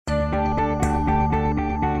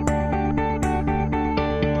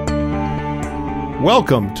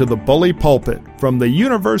Welcome to the Bully Pulpit from the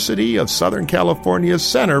University of Southern California's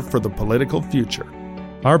Center for the Political Future.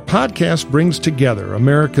 Our podcast brings together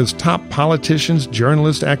America's top politicians,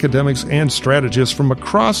 journalists, academics, and strategists from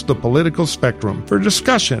across the political spectrum for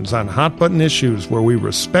discussions on hot-button issues where we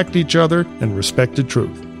respect each other and respect the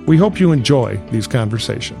truth. We hope you enjoy these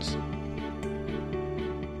conversations.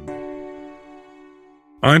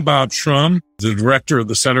 I'm Bob Shrum, the director of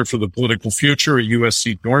the Center for the Political Future at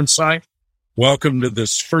USC Dornsife. Welcome to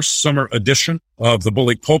this first summer edition of the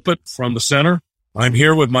Bully Pulpit from the Center. I'm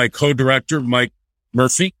here with my co-director, Mike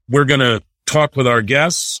Murphy. We're going to talk with our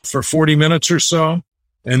guests for 40 minutes or so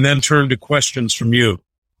and then turn to questions from you.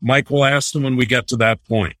 Mike will ask them when we get to that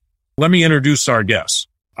point. Let me introduce our guests.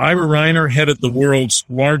 Ira Reiner headed the world's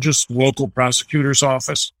largest local prosecutor's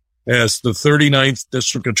office as the 39th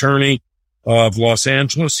District Attorney of Los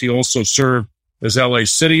Angeles. He also served as LA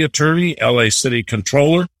City Attorney, LA City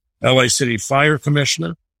Controller, LA City Fire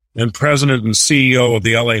Commissioner, and President and CEO of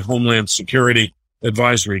the LA Homeland Security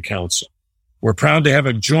Advisory Council. We're proud to have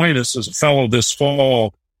him join us as a fellow this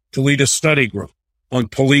fall to lead a study group on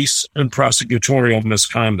police and prosecutorial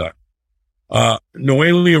misconduct.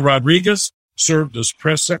 Noelia Rodriguez served as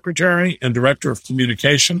press secretary and director of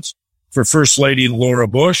communications for First Lady Laura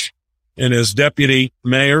Bush and as deputy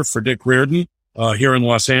mayor for Dick Reardon here in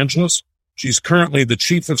Los Angeles. She's currently the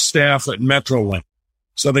chief of staff at Metrolink,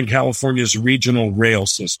 Southern California's regional rail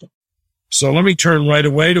system. So let me turn right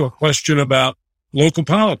away to a question about local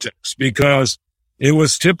politics, because it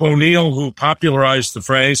was Tip O'Neill who popularized the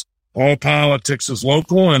phrase, all politics is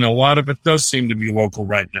local, and a lot of it does seem to be local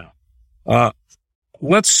right now.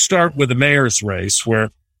 Let's start with the mayor's race, where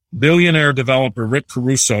billionaire developer Rick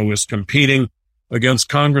Caruso is competing against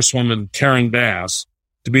Congresswoman Karen Bass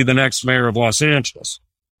to be the next mayor of Los Angeles.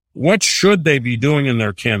 What should they be doing in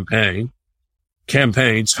their campaigns?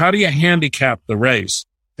 How do you handicap the race?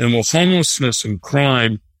 And will homelessness and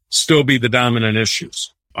crime still be the dominant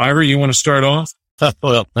issues? Ira, you want to start off?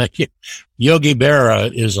 Well, thank you. Yogi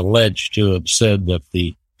Berra is alleged to have said that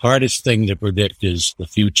the hardest thing to predict is the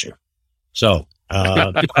future. So,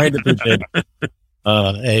 trying to predict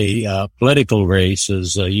a political race,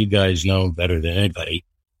 as you guys know better than anybody,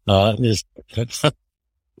 is,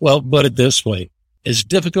 well, put it this way, as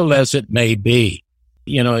difficult as it may be,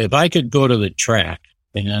 you know, if I could go to the track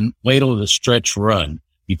and wait till the stretch run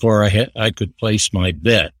before I could place my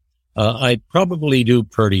bet, I'd probably do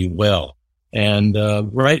pretty well. And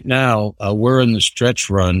right now, we're in the stretch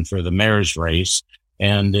run for the mayor's race,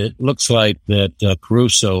 and it looks like that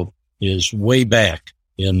Caruso is way back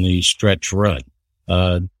in the stretch run.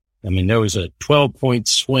 I mean, there was a 12-point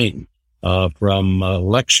swing from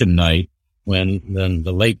election night when then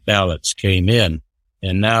the late ballots came in,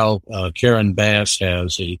 and now Karen Bass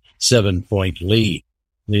has a 7-point lead.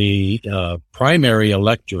 The primary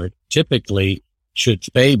electorate typically should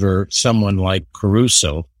favor someone like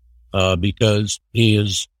Caruso because he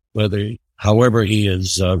is, however he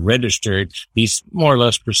is registered, he's more or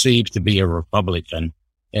less perceived to be a Republican.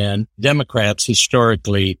 And Democrats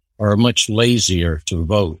historically are much lazier to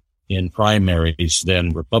vote in primaries than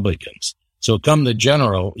Republicans. So come the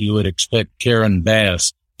general, you would expect Karen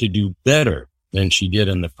Bass to do better than she did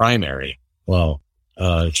in the primary. Well,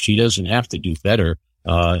 she doesn't have to do better.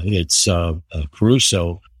 It's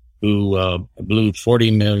Caruso who blew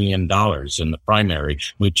 $40 million in the primary,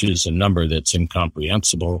 which is a number that's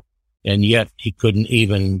incomprehensible. And yet he couldn't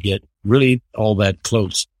even get really all that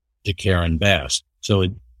close to Karen Bass. So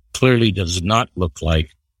it clearly does not look very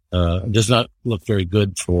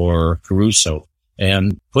good for Caruso.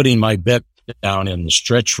 And putting my bet down in the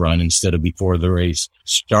stretch run instead of before the race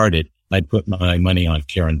started, I'd put my money on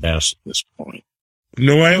Karen Bass at this point.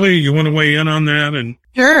 Noelia, you want to weigh in on that? And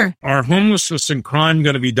sure. Are homelessness and crime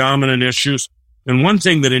going to be dominant issues? And one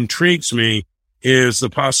thing that intrigues me is the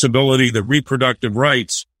possibility that reproductive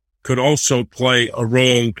rights could also play a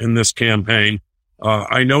role in this campaign.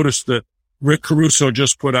 I noticed that Rick Caruso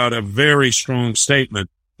just put out a very strong statement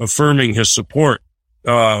affirming his support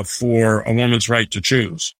for a woman's right to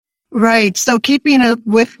choose. Right. So keeping up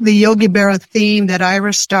with the Yogi Berra theme that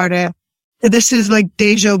Ira started, this is like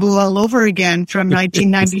deja vu all over again from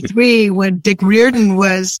 1993 when Dick Reardon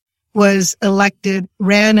was elected,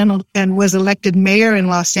 ran and was elected mayor in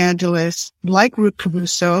Los Angeles, like Rick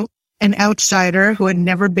Caruso, an outsider who had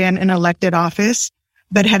never been in elected office,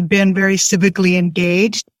 but had been very civically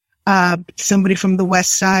engaged. Somebody from the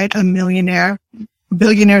West Side, a millionaire.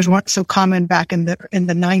 Billionaires weren't so common back in the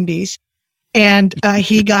 90s. And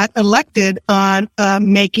he got elected on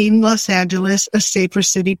making Los Angeles a safer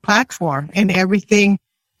city platform and everything.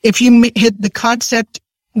 If you hit the concept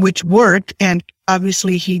which worked, and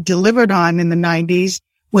obviously he delivered on in the 90s,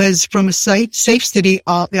 was from a safe city,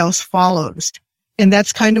 all else follows. And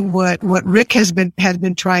that's kind of what Rick has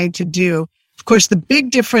been trying to do. Of course, the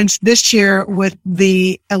big difference this year with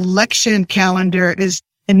the election calendar is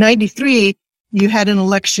in 93, you had an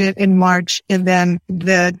election in March, and then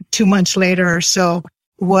the 2 months later or so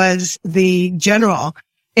was the general.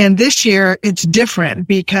 And this year it's different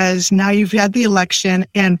because now you've had the election,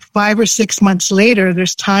 and 5 or 6 months later,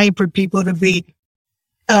 there's time for people to be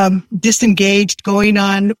disengaged, going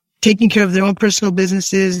on, taking care of their own personal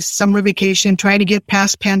businesses, summer vacation, trying to get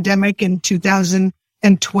past pandemic in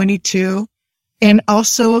 2022. And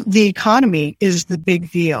also the economy is the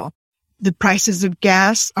big deal. The prices of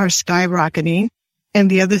gas are skyrocketing. And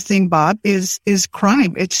the other thing, Bob, is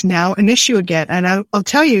crime. It's now an issue again. And I'll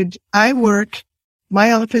tell you,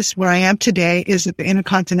 my office where I am today is at the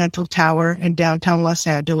Intercontinental Tower in downtown Los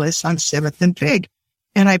Angeles on 7th and Fig.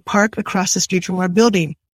 And I park across the street from our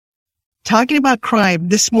building. Talking about crime,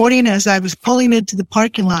 this morning as I was pulling into the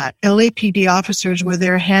parking lot, LAPD officers were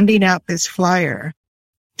there handing out this flyer,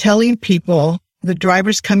 telling people, the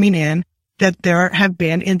drivers coming in, that there have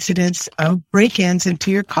been incidents of break-ins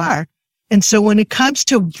into your car. And so when it comes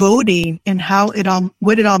to voting and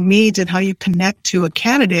what it all means and how you connect to a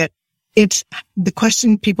candidate, it's the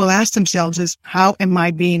question people ask themselves is, how am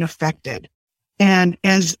I being affected? And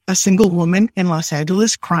as a single woman in Los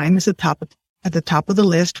Angeles, crime is at the top of the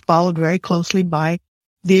list, followed very closely by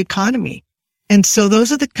the economy. And so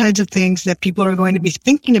those are the kinds of things that people are going to be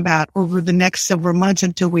thinking about over the next several months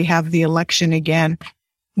until we have the election again,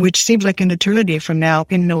 which seems like an eternity from now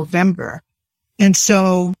in November. And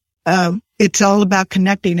so it's all about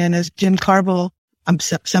connecting. And as Jim Carville,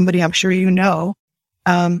 somebody I'm sure you know,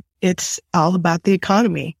 it's all about the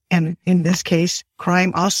economy. And in this case,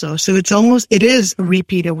 crime also. So it is a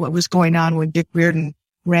repeat of what was going on when Dick Reardon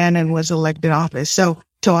ran and was elected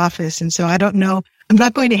to office. And so I don't know. I'm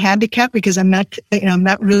not going to handicap because I'm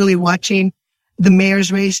not really watching the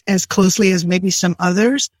mayor's race as closely as maybe some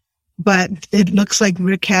others, but it looks like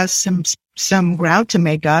Rick has some ground to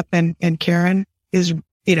make up, and Karen is,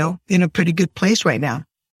 in a pretty good place right now.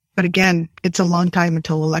 But again, it's a long time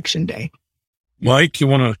until election day. Mike, you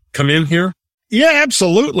want to come in here? Yeah,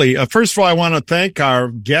 absolutely. First of all, I want to thank our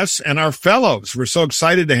guests and our fellows. We're so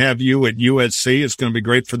excited to have you at USC. It's going to be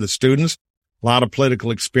great for the students. A lot of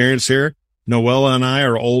political experience here. Noelia and I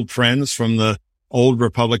are old friends from the old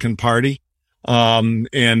Republican Party, and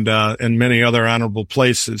many other honorable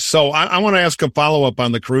places. So I want to ask a follow-up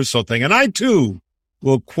on the Caruso thing. And I, too,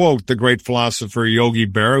 will quote the great philosopher Yogi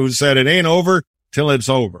Berra, who said, "It ain't over till it's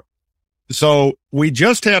over." So we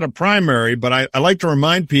just had a primary, but I like to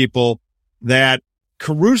remind people that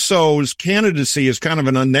Caruso's candidacy is kind of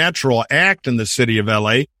an unnatural act in the city of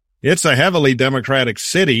L.A. It's a heavily Democratic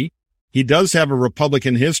city. He does have a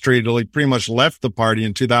Republican history until he pretty much left the party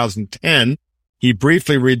in 2010. He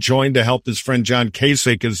briefly rejoined to help his friend John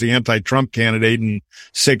Kasich as the anti-Trump candidate in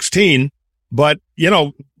 2016. But,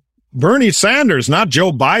 Bernie Sanders, not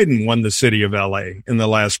Joe Biden, won the city of L.A. in the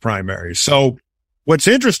last primary. So what's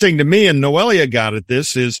interesting to me, and Noelia got at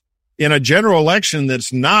this, is in a general election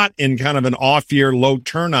that's not in kind of an off-year low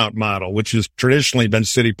turnout model, which has traditionally been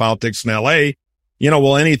city politics in L.A.,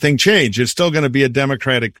 will anything change? It's still going to be a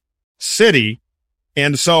Democratic city.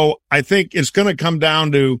 And so I think it's going to come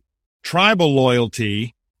down to tribal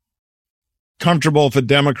loyalty, comfortable with a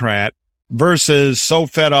Democrat, versus so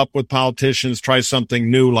fed up with politicians, try something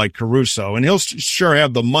new like Caruso. And he'll sure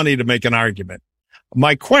have the money to make an argument.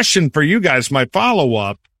 My question for you guys, my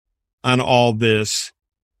follow-up on all this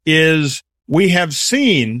is, we have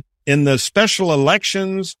seen in the special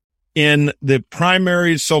elections, in the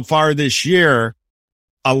primaries so far this year,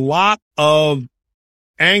 a lot of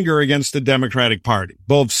anger against the Democratic Party,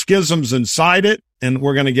 both schisms inside it, and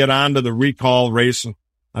we're going to get on to the recall race.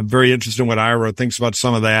 I'm very interested in what Ira thinks about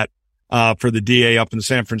some of that for the DA up in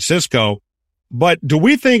San Francisco. But do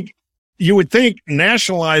we think, you would think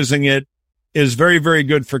nationalizing it is very, very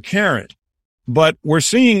good for Karen, but we're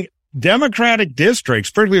seeing Democratic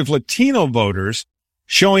districts, particularly of Latino voters,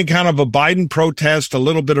 showing kind of a Biden protest, a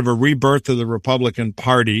little bit of a rebirth of the Republican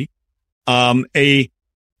Party, a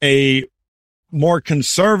more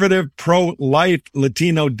conservative, pro-life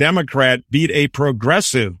Latino Democrat beat a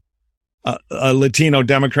progressive a Latino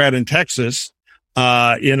Democrat in Texas in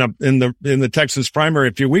the Texas primary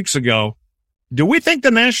a few weeks ago. Do we think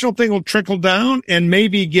the national thing will trickle down and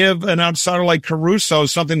maybe give an outsider like Caruso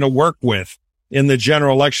something to work with in the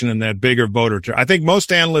general election in that bigger voter turn? I think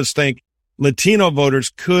most analysts think Latino voters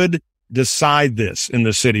could decide this in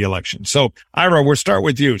the city election. So, Ira, we'll start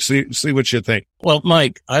with you. See what you think. Well,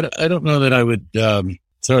 Mike, I don't know that I would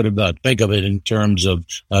say sort of think of it in terms of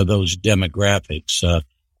those demographics.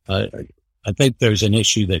 I think there's an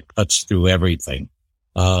issue that cuts through everything.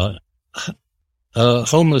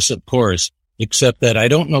 Homeless, of course, except that I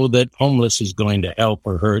don't know that homeless is going to help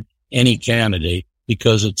or hurt any candidate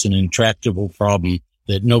because it's an intractable problem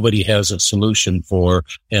that nobody has a solution for,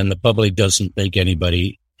 and the public doesn't think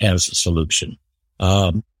anybody has a solution.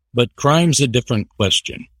 But crime's a different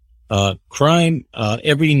question. Crime,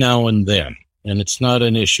 every now and then, and it's not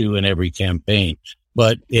an issue in every campaign,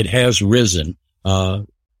 but it has risen,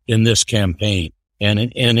 in this campaign and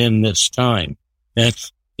in this time. And,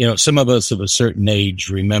 some of us of a certain age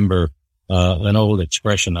remember, an old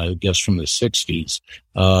expression, I guess from the 60s,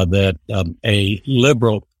 that, a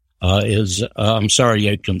liberal,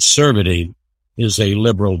 a conservative is a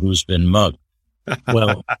liberal who's been mugged.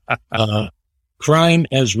 Well, crime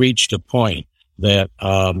has reached a point that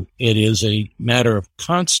it is a matter of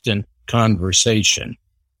constant conversation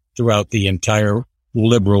throughout the entire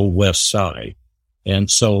liberal West Side.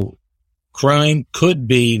 And so crime could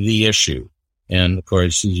be the issue. And, of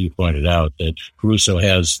course, as you pointed out, that Caruso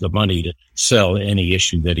has the money to sell any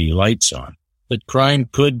issue that he lights on. But crime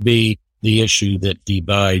could be the issue that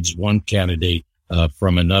divides one candidate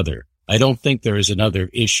from another. I don't think there is another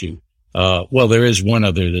issue. There is one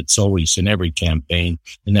other that's always in every campaign,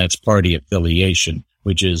 and that's party affiliation,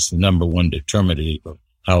 which is the number one determinative of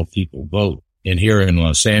how people vote. And here in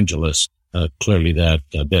Los Angeles, clearly that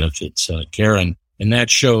benefits Karen. And that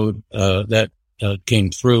showed,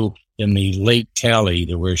 came through in the late tally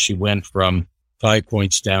to where she went from 5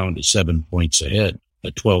 points down to 7 points ahead,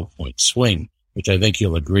 a 12-point swing, which I think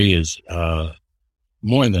you'll agree is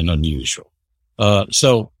more than unusual.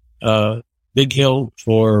 Big hill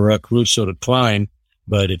for Caruso to climb,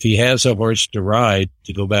 but if he has a horse to ride,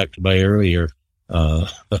 to go back to my earlier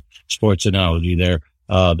sports analogy there,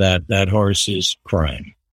 that horse is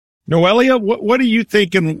crime. Noelia, what do you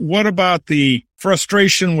think, and what about the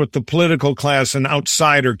frustration with the political class and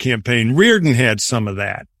outsider campaign? Reardon had some of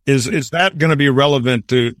that. Is that going to be relevant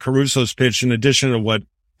to Caruso's pitch in addition to what,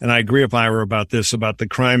 and I agree with Ira about this, about the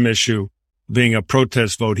crime issue being a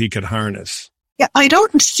protest vote he could harness? Yeah, I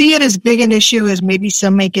don't see it as big an issue as maybe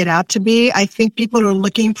some make it out to be. I think people are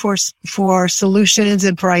looking for solutions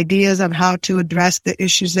and for ideas on how to address the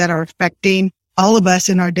issues that are affecting all of us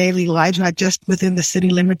in our daily lives, not just within the city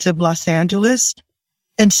limits of Los Angeles.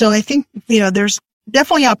 And so I think, there's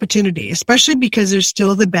definitely opportunity, especially because there's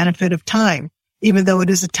still the benefit of time. Even though it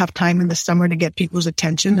is a tough time in the summer to get people's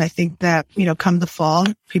attention, I think that, come the fall,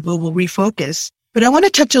 people will refocus. But I want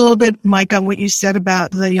to touch a little bit, Mike, on what you said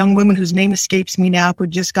about the young woman whose name escapes me now, who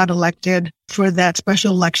just got elected for that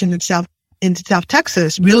special election in South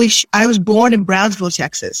Texas. Really, I was born in Brownsville,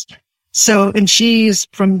 Texas. So, and she's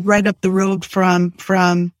from right up the road from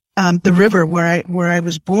the river where I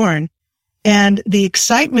was born. And the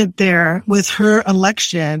excitement there with her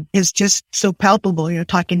election is just so palpable,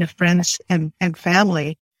 talking to friends and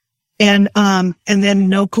family. And then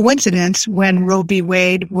no coincidence, when Roe v.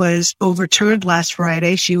 Wade was overturned last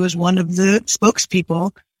Friday, she was one of the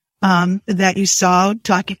spokespeople, that you saw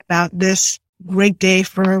talking about this great day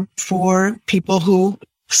for people who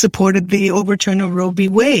supported the overturn of Roe v.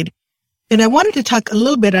 Wade. And I wanted to talk a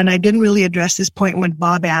little bit, and I didn't really address this point when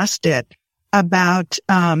Bob asked it, about,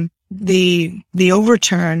 the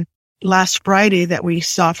overturn last Friday that we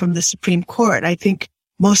saw from the Supreme Court. I think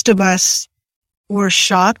most of us were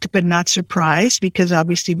shocked, but not surprised, because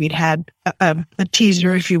obviously we'd had a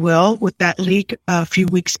teaser, if you will, with that leak a few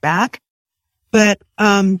weeks back. But,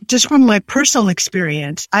 just from my personal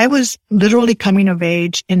experience, I was literally coming of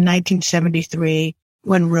age in 1973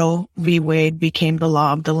 when Roe v. Wade became the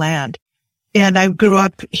law of the land. And I grew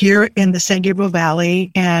up here in the San Gabriel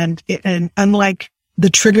Valley, and unlike the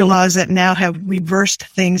trigger laws that now have reversed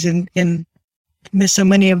things in so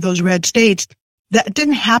many of those red states, that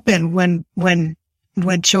didn't happen when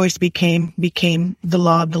choice became the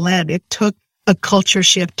law of the land. It took a culture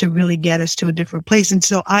shift to really get us to a different place. And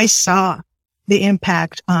so I saw the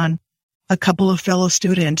impact on a couple of fellow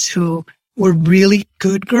students who were really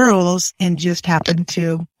good girls and just happened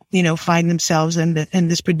to, find themselves in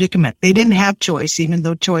this predicament. They didn't have choice, even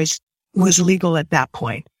though choice was legal at that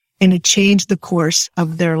point. And it changed the course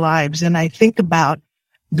of their lives. And I think about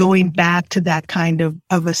going back to that kind of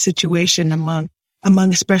a situation among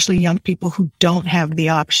especially young people who don't have the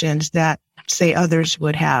options that, say, others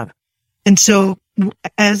would have. And so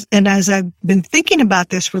as I've been thinking about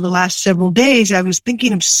this for the last several days, I was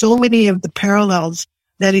thinking of so many of the parallels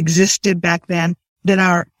that existed back then that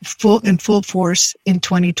are in full force in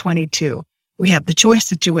 2022. We have the choice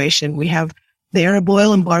situation. We have the Arab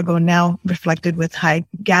oil embargo now reflected with high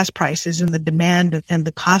gas prices and the demand and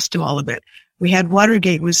the cost of all of it. We had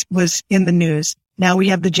Watergate was in the news. Now we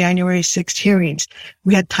have the January 6th hearings.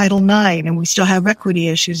 We had Title IX, and we still have equity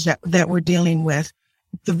issues that we're dealing with.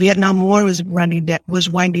 The Vietnam War was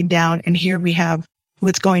winding down, and here we have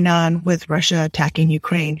what's going on with Russia attacking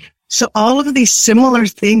Ukraine. So all of these similar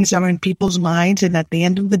things are in people's minds, and at the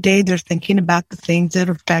end of the day, they're thinking about the things that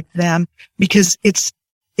affect them, because it's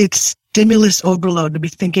stimulus overload to be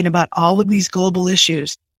thinking about all of these global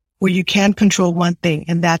issues where you can control one thing,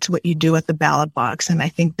 and that's what you do at the ballot box. And I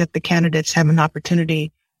think that the candidates have an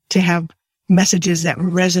opportunity to have messages that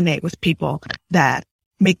resonate with people, that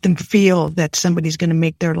make them feel that somebody's going to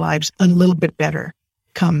make their lives a little bit better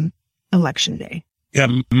come election day. Yeah,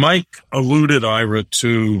 Mike alluded, Ira,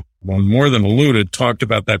 to, well, more than alluded, talked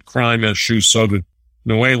about that crime issue, so did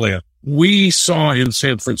Noelia. We saw in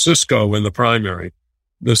San Francisco in the primary,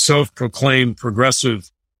 the self-proclaimed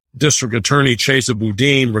progressive district attorney Chesa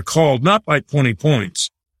Boudin recalled not by 20 points,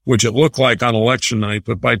 which it looked like on election night,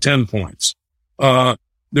 but by 10 points.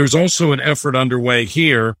 There's also an effort underway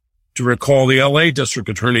here to recall the LA district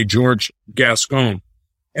attorney George Gascon.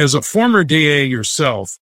 As a former DA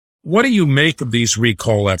yourself, what do you make of these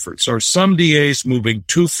recall efforts? Are some DAs moving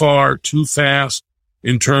too far, too fast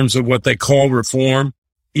in terms of what they call reform,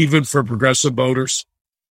 even for progressive voters?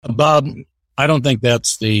 Bob, I don't think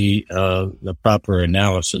that's the proper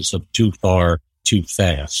analysis of too far, too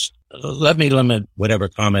fast. Let me limit whatever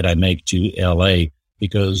comment I make to L.A.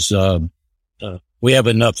 because we have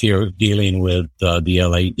enough here dealing with the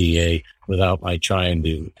L.A. DA without my trying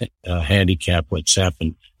to handicap what's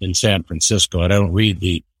happened in San Francisco. I don't read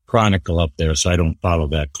the Chronicle up there, so I don't follow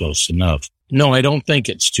that close enough. No, I don't think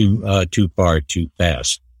it's too far, too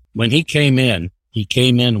fast. When he came in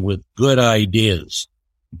with good ideas,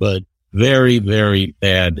 but very, very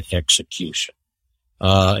bad execution.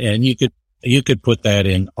 And you could put that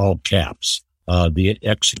in all caps, the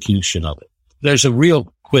execution of it. There's a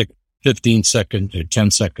real quick 15-second or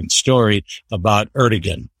 10-second story about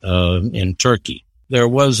Erdogan, in Turkey. There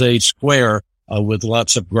was a square, with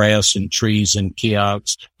lots of grass and trees and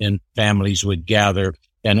kiosks, and families would gather,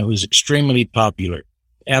 and it was extremely popular.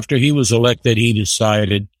 After he was elected, he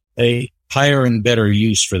decided a higher and better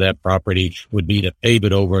use for that property would be to pave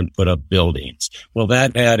it over and put up buildings. Well,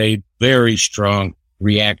 that had a very strong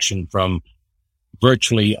reaction from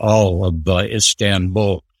virtually all of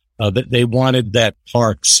Istanbul, that they wanted that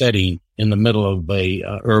park setting in the middle of a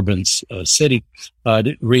urban city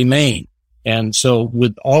to remain. And so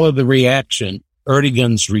with all of the reaction,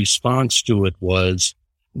 Erdogan's response to it was,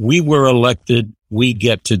 we were elected, we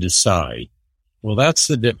get to decide. Well, that's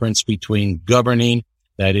the difference between governing,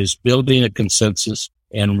 that is building a consensus,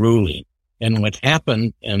 and ruling. And what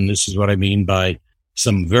happened, and this is what I mean by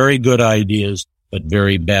some very good ideas, but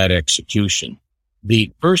very bad execution.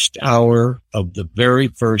 The first hour of the very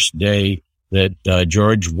first day that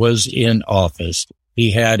George was in office, he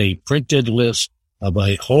had a printed list of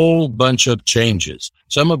a whole bunch of changes,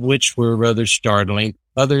 some of which were rather startling,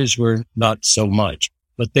 others were not so much.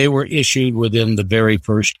 But they were issued within the very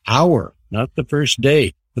first hour, not the first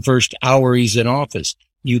day, the first hour he's in office.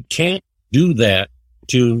 You can't do that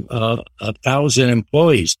to 1,000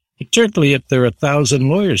 employees, particularly if there are 1,000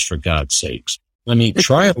 lawyers, for God's sakes. I mean,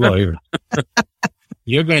 trial lawyers.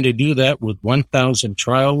 You're going to do that with 1,000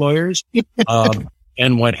 trial lawyers?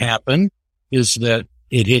 And what happened is that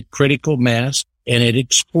it hit critical mass and it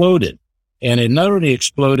exploded. And it not only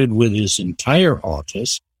exploded with his entire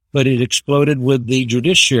office, but it exploded with the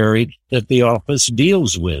judiciary that the office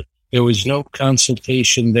deals with. There was no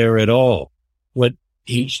consultation there at all. What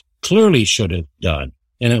he clearly should have done,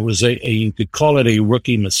 and it was you could call it a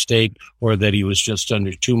rookie mistake, or that he was just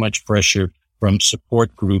under too much pressure from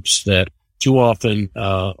support groups that too often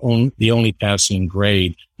the only passing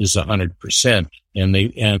grade is 100%, and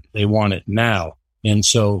they want it now. And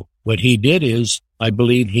so what he did is, I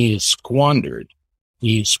believe he squandered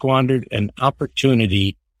an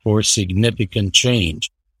opportunity for significant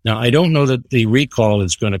change. Now, I don't know that the recall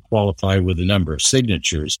is going to qualify with the number of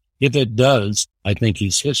signatures. If it does, I think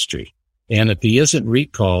he's history. And if he isn't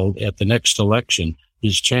recalled at the next election,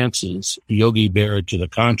 his chances, Yogi Berra to the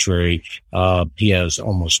contrary, he has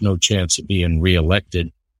almost no chance of being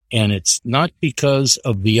reelected. And it's not because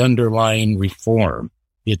of the underlying reform.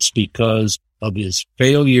 It's because of his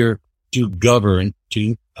failure to govern,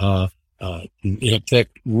 to in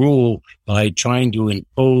effect rule by trying to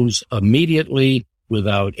impose immediately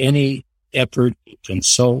without any effort to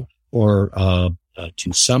consult or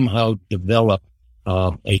to somehow develop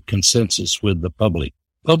a consensus with the public.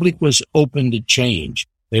 Public was open to change.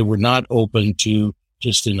 They were not open to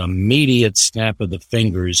just an immediate snap of the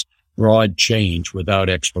fingers, broad change without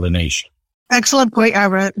explanation. Excellent point,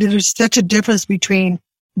 Ira. There's such a difference between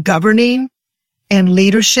governing and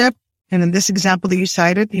leadership. And in this example that you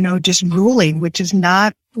cited, just ruling, which is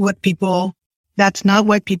not that's not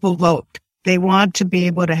what people vote. They want to be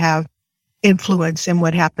able to have influence in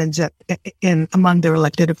what happens among their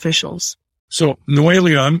elected officials. So,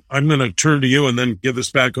 Noelia, I'm going to turn to you and then give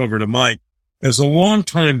this back over to Mike. As a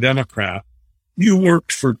longtime Democrat, you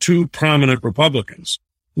worked for two prominent Republicans,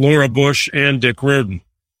 Laura Bush and Dick Reardon.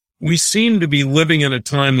 We seem to be living in a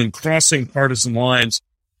time when crossing partisan lines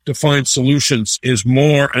to find solutions is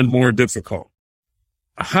more and more difficult.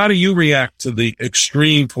 How do you react to the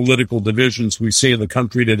extreme political divisions we see in the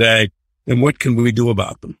country today, and what can we do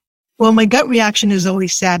about them? Well, my gut reaction is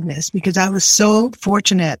always sadness, because I was so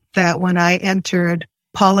fortunate that when I entered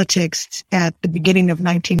politics at the beginning of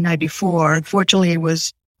 1994, unfortunately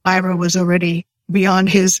Ira was already beyond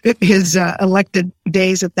his elected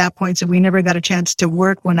days at that point, so we never got a chance to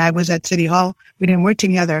work when I was at City Hall. We didn't work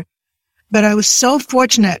together. But I was so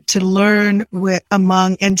fortunate to learn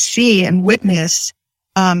among and see and witness,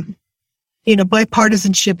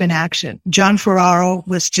 bipartisanship in action. John Ferraro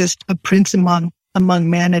was just a prince among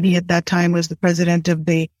men, and he at that time was the president of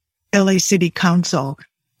the LA City Council.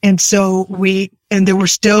 And so there were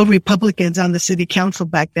still Republicans on the city council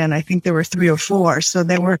back then. I think there were 3 or 4. So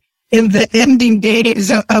they were in the ending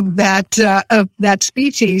days of that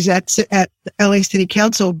species at the LA City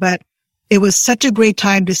Council. But it was such a great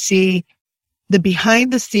time to see the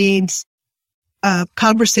behind the scenes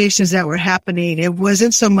conversations that were happening. It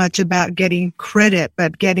wasn't so much about getting credit,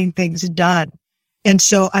 but getting things done. And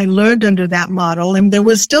so I learned under that model. And there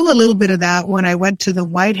was still a little bit of that when I went to the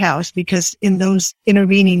White House, because in those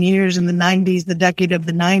intervening years in the 90s, the decade of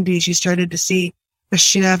the 90s, you started to see a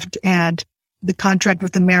shift, and the contract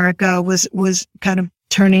with America was kind of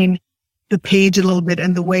turning the page a little bit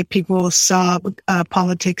and the way people saw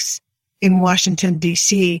politics in Washington,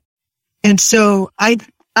 D.C. And so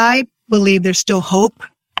I believe there's still hope.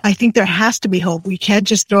 I think there has to be hope. We can't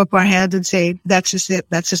just throw up our hands and say, that's just it.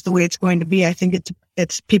 That's just the way it's going to be. I think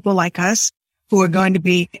it's people like us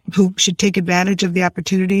who should take advantage of the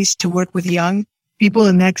opportunities to work with young people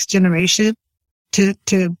in the next generation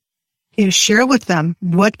to share with them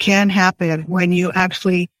what can happen when you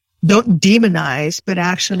actually don't demonize, but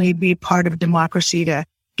actually be part of democracy to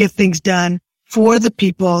get things done for the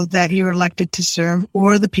people that you're elected to serve,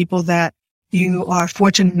 or the people that you are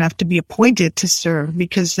fortunate enough to be appointed to serve,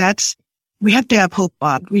 because we have to have hope,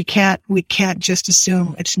 Bob. We can't just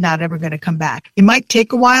assume it's not ever going to come back. It might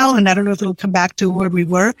take a while, and I don't know if it'll come back to where we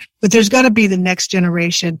were, but there's got to be the next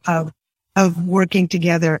generation of working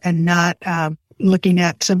together and not looking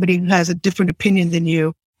at somebody who has a different opinion than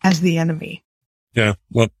you as the enemy. Yeah.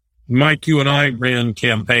 Well, Mike, you and I ran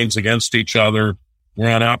campaigns against each other. We're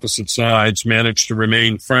on opposite sides, managed to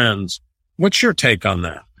remain friends. What's your take on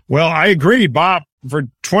that? Well, I agree, Bob. For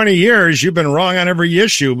 20 years, you've been wrong on every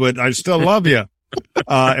issue, but I still love you.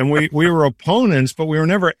 And we were opponents, but we were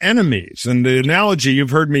never enemies. And the analogy, you've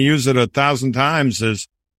heard me use it 1,000 times, is,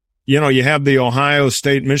 you have the Ohio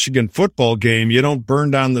State-Michigan football game. You don't burn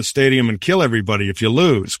down the stadium and kill everybody if you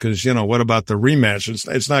lose, because, what about the rematch?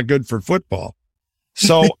 It's not good for football.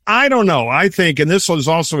 So I don't know. I think, and this was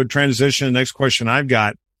also a transition, the next question I've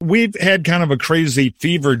got, we've had kind of a crazy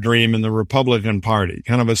fever dream in the Republican Party,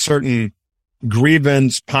 kind of a certain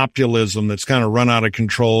grievance populism that's kind of run out of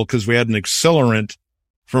control because we had an accelerant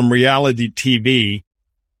from reality TV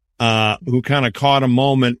who kind of caught a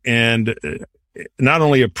moment and not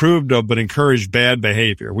only approved of but encouraged bad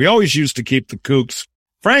behavior. We always used to keep the kooks,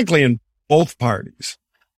 frankly, in both parties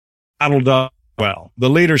bottled up well. The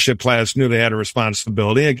leadership class knew they had a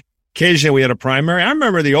responsibility. Occasionally we had a primary. I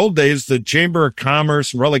remember the old days, the Chamber of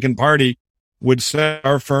Commerce and Republican Party would send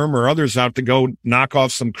our firm or others out to go knock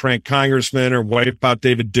off some crank congressman or wipe out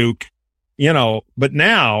David Duke, but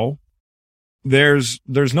now there's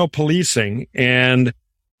no policing, and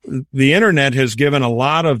the internet has given a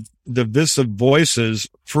lot of divisive voices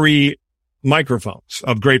free microphones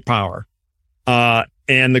of great power.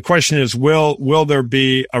 And the question is, will there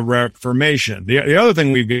be a reformation? The other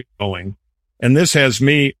thing we've got going, and this has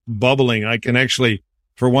me bubbling, I can actually,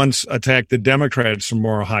 for once, attack the Democrats from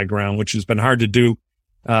moral high ground, which has been hard to do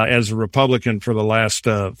as a Republican for the last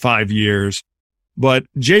 5 years. But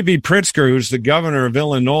J.B. Pritzker, who's the governor of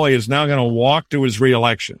Illinois, is now going to walk to his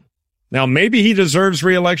reelection. Now, maybe he deserves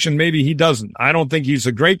reelection, maybe he doesn't. I don't think he's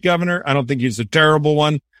a great governor. I don't think he's a terrible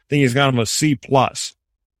one. I think he's kind of a C+.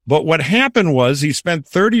 But what happened was he spent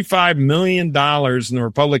 $35 million in the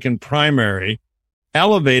Republican primary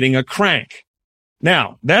elevating a crank.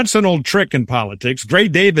 Now, that's an old trick in politics. Gray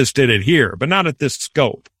Davis did it here, but not at this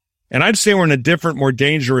scope. And I'd say we're in a different, more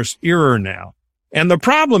dangerous era now. And the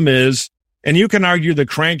problem is, and you can argue the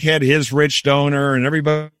crank had his rich donor and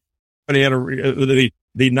everybody had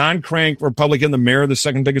the non-crank Republican, the mayor of the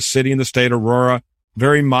second biggest city in the state, Aurora,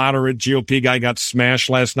 very moderate GOP guy, got smashed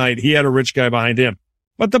last night. He had a rich guy behind him.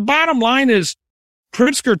 But the bottom line is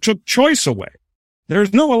Pritzker took choice away.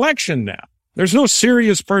 There's no election now. There's no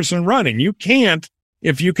serious person running. You can't,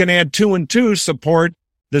 if you can add 2 and 2, support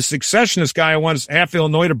the successionist guy who wants half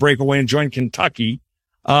Illinois to break away and join Kentucky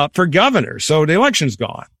for governor. So the election's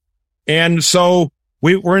gone. And so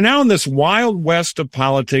we're now in this wild west of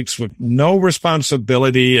politics with no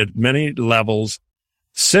responsibility at many levels,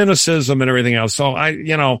 cynicism and everything else. So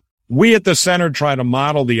we at the center try to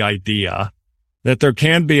model the idea that there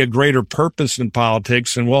can be a greater purpose in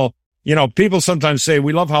politics. And people sometimes say,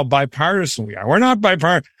 we love how bipartisan we are. We're not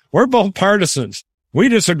bipartisan. We're both partisans. We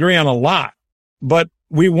disagree on a lot, but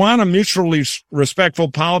we want a mutually respectful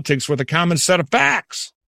politics with a common set of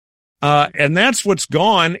facts. And that's what's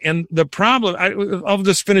gone. And the problem, I'll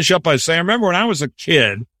just finish up by saying, I remember when I was a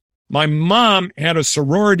kid, my mom had a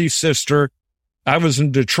sorority sister. I was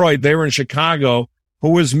in Detroit. They were in Chicago, who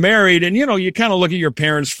was married. And, you kind of look at your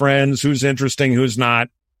parents' friends, who's interesting, who's not.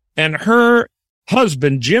 And her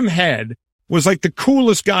husband, Jim Head, was like the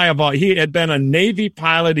coolest guy of all. He had been a Navy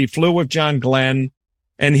pilot. He flew with John Glenn.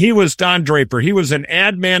 And he was Don Draper. He was an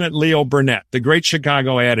ad man at Leo Burnett, the great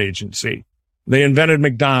Chicago ad agency. They invented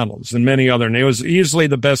McDonald's and many other. And it was easily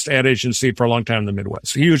the best ad agency for a long time in the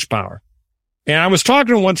Midwest. Huge power. And I was talking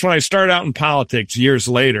to him once when I started out in politics years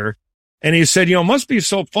later. And he said, it must be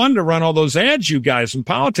so fun to run all those ads you guys in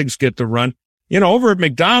politics get to run. Over at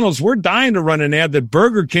McDonald's, we're dying to run an ad that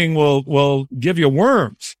Burger King will give you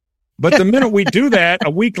worms. But the minute we do that,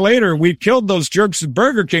 a week later, we've killed those jerks at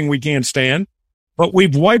Burger King we can't stand. But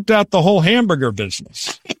we've wiped out the whole hamburger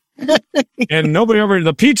business. And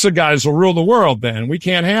the pizza guys will rule the world then. We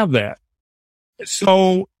can't have that.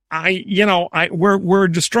 So we're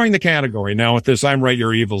destroying the category now with this I'm right,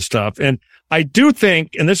 you're evil stuff. And I do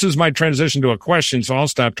think, and this is my transition to a question, so I'll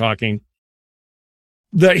stop talking.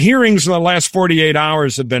 The hearings in the last 48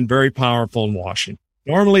 hours have been very powerful in Washington.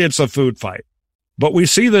 Normally it's a food fight. But we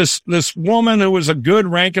see this woman who was a good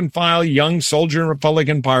rank and file young soldier in the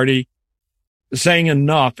Republican Party saying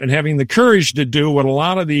enough and having the courage to do what a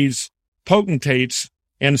lot of these potentates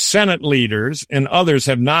and Senate leaders and others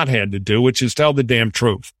have not had to do, which is tell the damn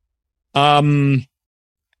truth. What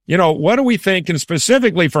do we think? And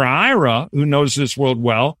specifically for Ira, who knows this world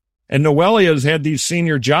well, and Noelia has had these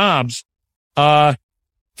senior jobs. For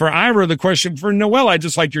Ira, the question for Noelia, I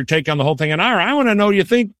just like your take on the whole thing. And Ira, I want to know, you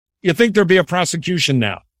think there'll be a prosecution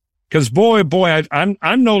now? Because boy,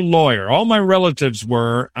 I'm no lawyer. All my relatives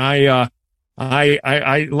were. I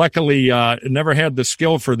luckily never had the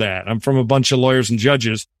skill for that. I'm from a bunch of lawyers and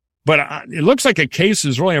judges, but it looks like a case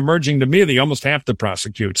is really emerging to me that you almost have to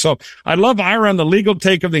prosecute. So I love Ira on the legal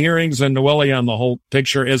take of the hearings and Noelia on the whole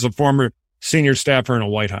picture as a former senior staffer in a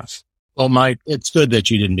White House. Well, Mike, it's good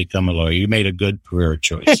that you didn't become a lawyer. You made a good career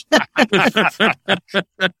choice.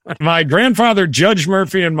 My grandfather, Judge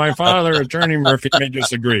Murphy, and my father, Attorney Murphy, may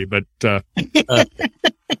disagree, but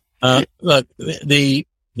look,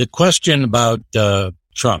 the question about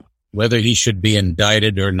Trump, whether he should be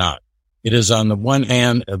indicted or not, it is on the one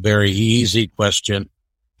hand a very easy question,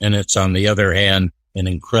 and it's on the other hand an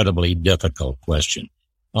incredibly difficult question.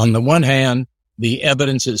 On the one hand, the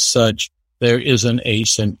evidence is such there isn't a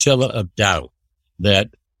scintilla of doubt that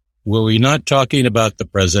were we not talking about the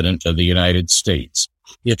President of the United States,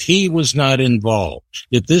 if he was not involved,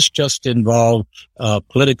 if this just involved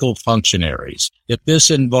political functionaries, if this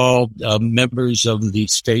involved members of the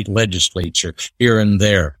state legislature here and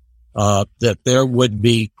there, that there would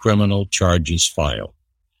be criminal charges filed.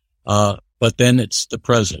 But then it's the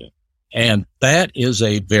president. And that is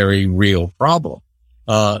a very real problem.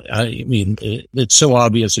 I mean, it's so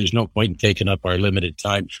obvious there's no point in taking up our limited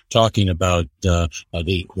time talking about the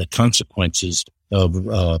consequences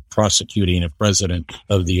of prosecuting a president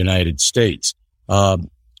of the United States. So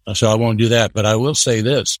I won't do that, but I will say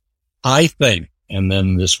this. I think, and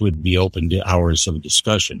then this would be open to hours of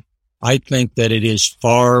discussion, I think that it is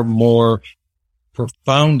far more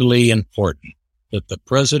profoundly important that the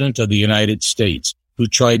president of the United States, who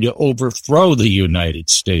tried to overthrow the United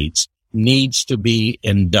States, needs to be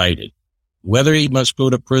indicted. Whether he must go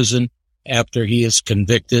to prison after he is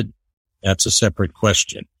convicted, that's a separate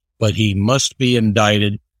question. But he must be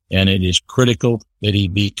indicted, and it is critical that he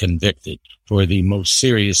be convicted for the most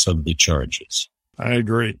serious of the charges. I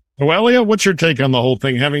agree. Noelia, what's your take on the whole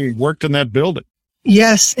thing, having worked in that building?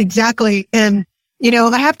 Yes, exactly. And,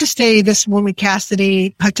 I have to say this woman,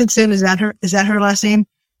 Cassidy Hutchinson, is that her last name?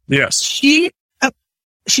 Yes. She's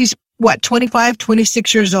 25,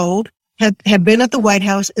 26 years old, had been at the White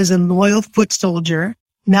House as a loyal foot soldier,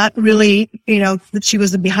 not really, that she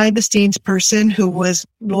was a behind the scenes person who was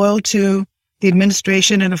loyal to the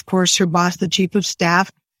administration and of course her boss, the chief of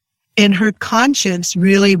staff. And her conscience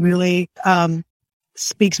really, really,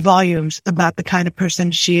 speaks volumes about the kind of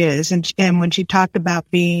person she is. And when she talked about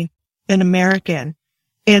being an American,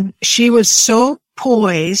 and she was so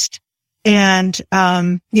poised and,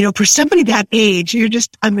 for somebody that age,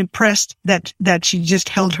 I'm impressed that she just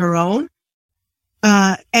held her own,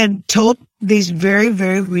 and told these very,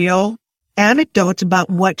 very real anecdotes about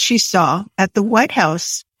what she saw at the White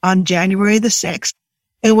House on January the 6th.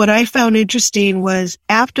 And what I found interesting was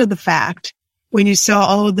after the fact, when you saw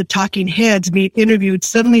all of the talking heads being interviewed,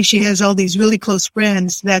 suddenly she has all these really close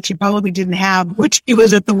friends that she probably didn't have when she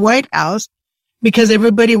was at the White House, because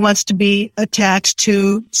everybody wants to be attached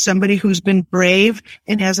to somebody who's been brave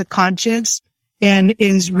and has a conscience and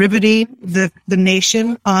is riveting the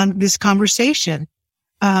nation on this conversation.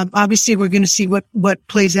 Obviously, we're going to see what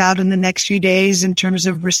plays out in the next few days in terms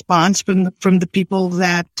of response from the people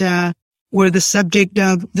that were the subject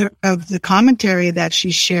of the commentary that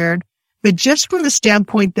she shared. But just from the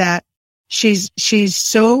standpoint that she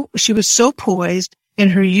was so poised in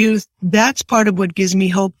her youth, that's part of what gives me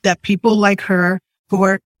hope that people like her, who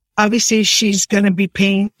are obviously she's going to be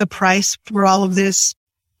paying a price for all of this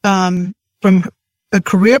from a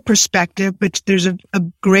career perspective, but there's a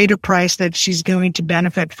greater price that she's going to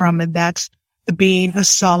benefit from, and that's being a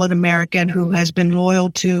solid American who has been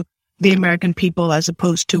loyal to the American people as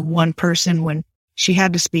opposed to one person when she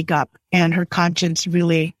had to speak up, and her conscience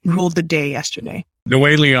really ruled the day yesterday.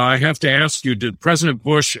 Noelia, I have to ask you, did President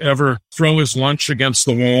Bush ever throw his lunch against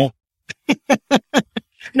the wall?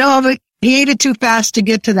 No, but he ate it too fast to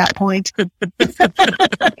get to that point.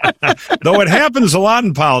 Though it happens a lot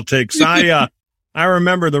in politics. I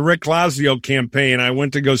remember the Rick Lazio campaign. I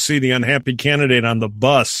went to go see the unhappy candidate on the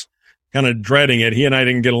bus, kind of dreading it. He and I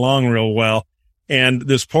didn't get along real well. And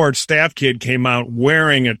this poor staff kid came out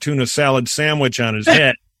wearing a tuna salad sandwich on his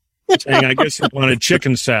head, saying, I guess he wanted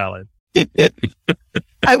chicken salad.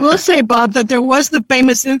 I will say, Bob, that there was the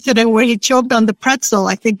famous incident where he choked on the pretzel.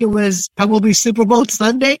 I think it was probably Super Bowl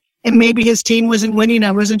Sunday, and maybe his team wasn't winning.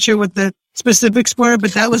 I wasn't sure what the specifics were,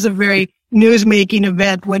 but that was a very news-making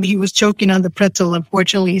event when he was choking on the pretzel.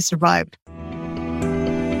 Unfortunately, he survived.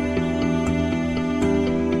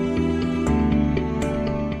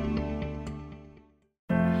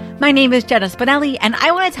 My name is Jenna Spinelli, and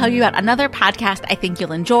I want to tell you about another podcast I think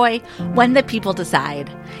you'll enjoy, When the People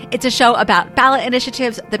Decide. It's a show about ballot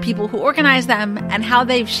initiatives, the people who organize them, and how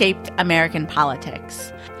they've shaped American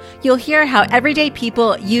politics. You'll hear how everyday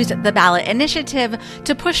people used the ballot initiative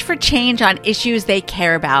to push for change on issues they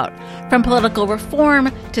care about, from political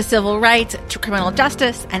reform to civil rights to criminal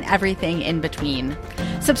justice and everything in between.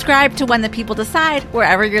 Subscribe to When the People Decide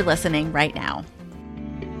wherever you're listening right now.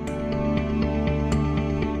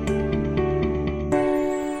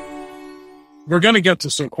 We're going to get to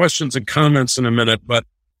some questions and comments in a minute, but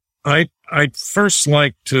I'd first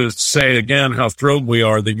like to say again how thrilled we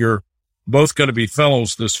are that you're both going to be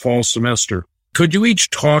fellows this fall semester. Could you each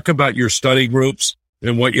talk about your study groups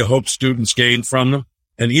and what you hope students gain from them?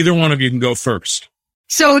 And either one of you can go first.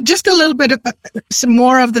 So just a little bit of some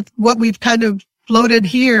more of what we've kind of floated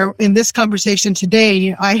here in this conversation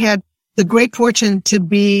today. I had the great fortune to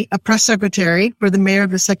be a press secretary for the mayor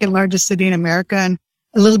of the second largest city in America. And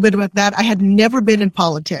a little bit about that. I had never been in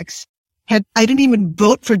politics. I didn't even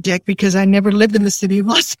vote for Dick because I never lived in the city of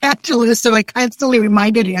Los Angeles. So I constantly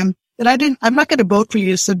reminded him that I'm not going to vote for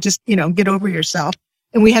you. So just, get over yourself.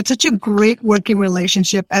 And we had such a great working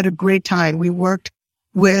relationship at a great time. We worked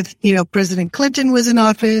with, President Clinton was in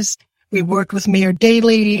office. We worked with Mayor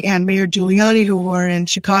Daley and Mayor Giuliani, who were in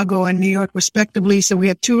Chicago and New York respectively. So we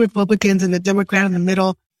had two Republicans and a Democrat in the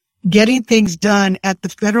middle, getting things done at the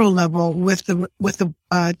federal level with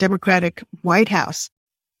the Democratic White House,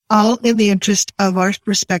 all in the interest of our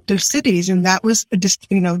respective cities. And that was just,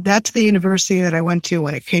 that's the university that I went to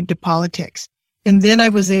when it came to politics. And then I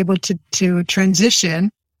was able to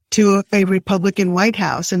transition to a Republican White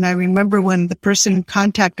House. And I remember when the person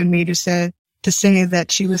contacted me to say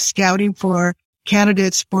that she was scouting for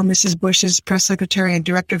candidates for Mrs. Bush's press secretary and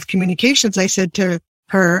director of communications, I said to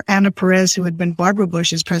her, Anna Perez, who had been Barbara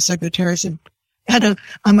Bush's press secretary, said, Anna,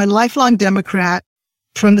 I'm a lifelong Democrat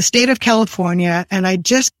from the state of California, and I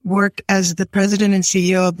just worked as the president and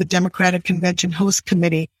CEO of the Democratic Convention Host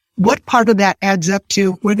Committee. What part of that adds up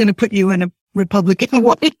to, we're going to put you in a Republican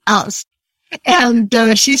White House? And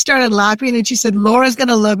she started laughing and she said, Laura's going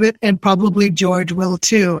to love it and probably George will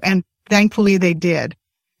too. And thankfully they did.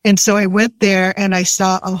 And so I went there and I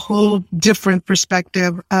saw a whole different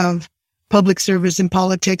perspective of public service and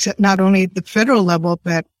politics at not only the federal level,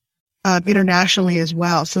 but internationally as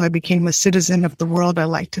well. So I became a citizen of the world. I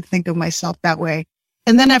like to think of myself that way.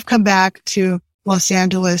 And then I've come back to Los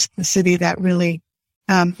Angeles, the city that really,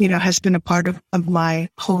 has been a part of my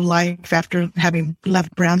whole life after having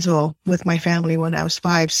left Brownsville with my family when I was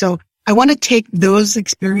 5. So I want to take those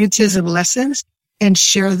experiences and lessons and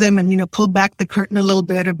share them and, pull back the curtain a little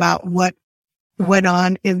bit about what went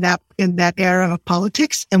on in that era of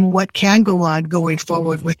politics and what can go on going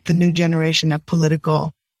forward with the new generation of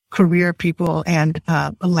political career people and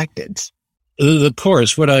electeds. Of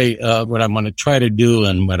course, what I want to try to do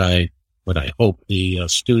and what I hope the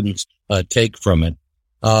students take from it,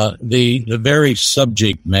 the very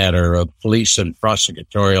subject matter of police and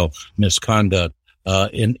prosecutorial misconduct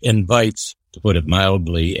invites, to put it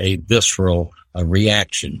mildly, a visceral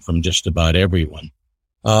reaction from just about everyone.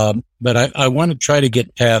 But I want to try to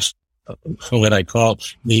get past what I call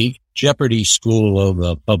the Jeopardy school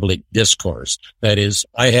of public discourse. That is,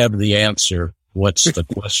 I have the answer. What's the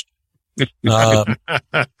question?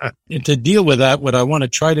 To deal with that, what I want to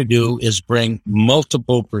try to do is bring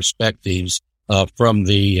multiple perspectives from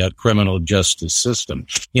the criminal justice system.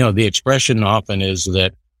 The expression often is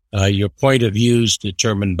that your point of view is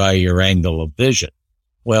determined by your angle of vision.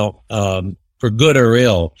 Well, for good or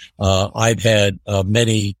ill, I've had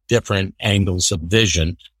many different angles of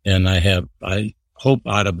vision, and I hope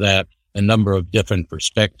out of that a number of different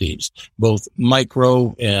perspectives, both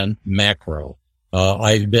micro and macro.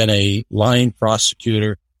 I've been a line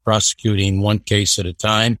prosecutor, prosecuting one case at a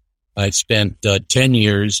time. I spent 10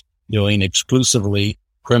 years doing exclusively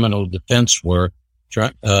criminal defense work,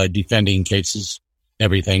 defending cases,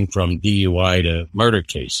 everything from DUI to murder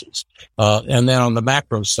cases. And then on the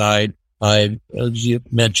macro side, as you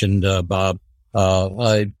mentioned, Bob,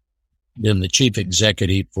 I've been the chief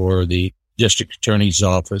executive for the district attorney's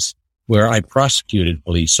office, where I prosecuted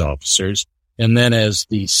police officers. And then as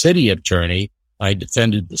the city attorney, I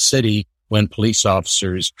defended the city when police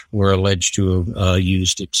officers were alleged to have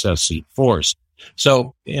used excessive force.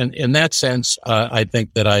 So in that sense, I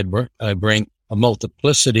think that I bring a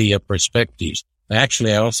multiplicity of perspectives.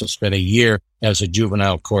 Actually, I also spent a year as a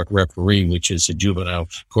juvenile court referee, which is a juvenile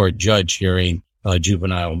court judge hearing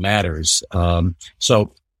juvenile matters.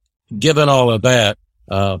 So given all of that,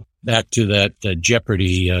 back to that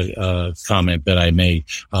Jeopardy comment that I made,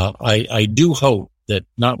 I do hope that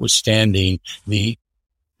notwithstanding the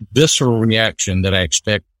visceral reaction that I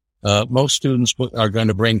expect most students are going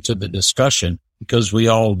to bring to the discussion, because we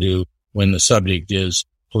all do when the subject is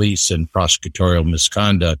police and prosecutorial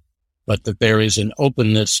misconduct, but that there is an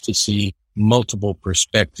openness to see multiple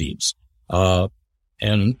perspectives. And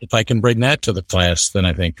if I can bring that to the class, then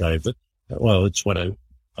I think it's what I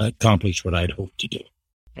accomplished what I'd hoped to do.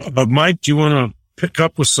 Mike, do you want to pick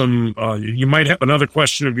up with some, you might have another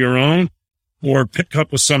question of your own, or pick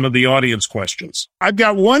up with some of the audience questions? I've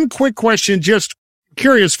got one quick question, just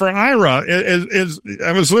curious for Ira.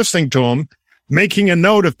 I was listening to him, making a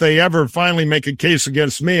note if they ever finally make a case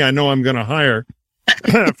against me, I know I'm going to hire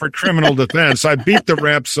for criminal defense. I beat the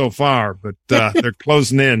rap so far, but they're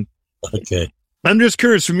closing in. Okay. I'm just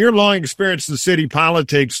curious, from your long experience in city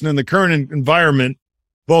politics and in the current environment,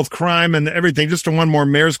 both crime and everything, just one more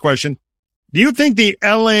mayor's question. Do you think the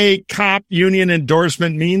LA cop union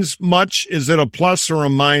endorsement means much? Is it a plus or a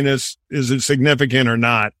minus? Is it significant or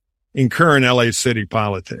not in current LA city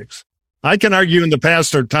politics? I can argue in the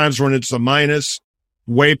past there are times when it's a minus,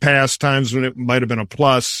 way past times when it might have been a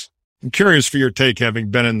plus. I'm curious for your take,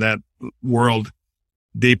 having been in that world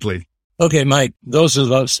deeply. Okay, Mike, those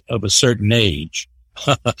of us of a certain age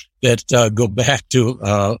that go back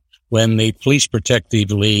to when the Police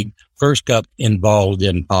Protective League first got involved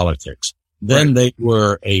in politics. Then They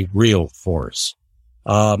were a real force.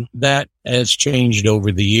 That has changed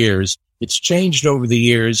over the years. It's changed over the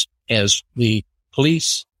years as the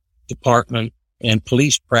police department and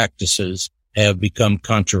police practices have become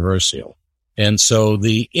controversial. And so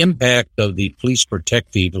the impact of the Police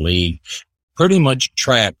Protective League pretty much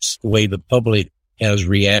tracks the way the public has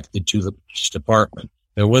reacted to the police department.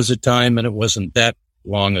 There was a time, and it wasn't that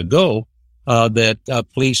long ago, that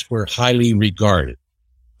police were highly regarded.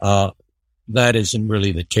 That isn't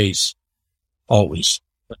really the case always.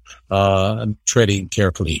 I'm treading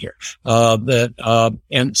carefully here.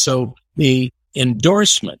 And so the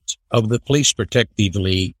endorsement of the Police Protective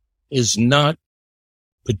League is not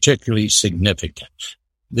particularly significant.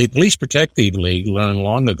 the Police Protective League learned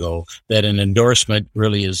long ago that an endorsement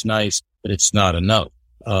really is nice, but it's not enough.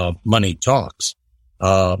 Money talks.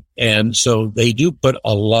 And so they do put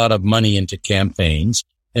a lot of money into campaigns.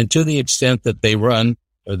 And to the extent that they run,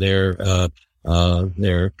 or their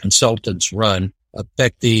consultants run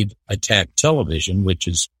effective attack television, which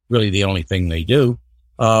is really the only thing they do,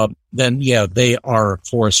 then yeah, they are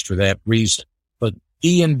forced for that reason. But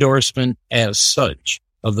the endorsement as such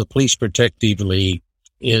of the Police Protective League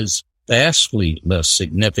is vastly less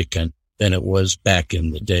significant than it was back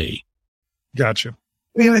in the day. Gotcha.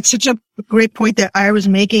 It's such a great point that I was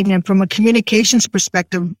making. And from a communications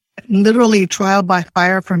perspective, literally trial by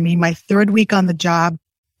fire for me, my third week on the job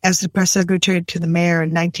as the press secretary to the mayor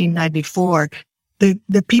in 1994, the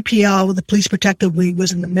PPL, the Police Protective League,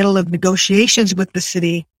 was in the middle of negotiations with the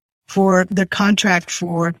city for their contract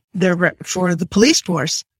for the police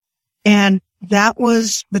force. And that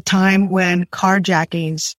was the time when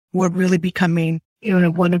carjackings were really becoming,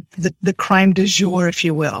 one of the crime du jour, if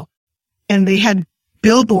you will. And they had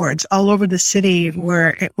billboards all over the city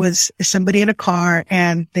where it was somebody in a car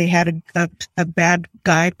and they had a bad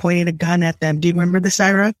guy pointing a gun at them. Do you remember this,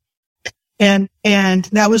 Ira? And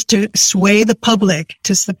that was to sway the public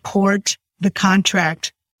to support the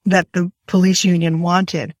contract that the police union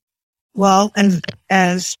wanted. Well, and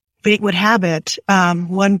as fate would have it,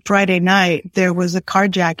 one Friday night, there was a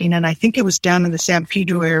carjacking, and I think it was down in the San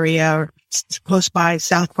Pedro area or close by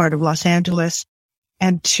south part of Los Angeles.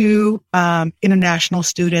 And two international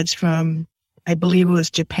students from, I believe it was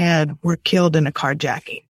Japan, were killed in a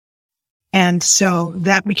carjacking. And so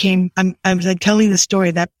that became, I was like telling the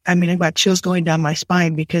story that, I got chills going down my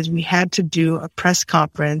spine because we had to do a press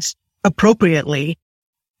conference appropriately,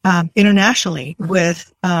 internationally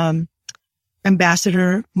with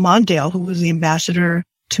Ambassador Mondale, who was the ambassador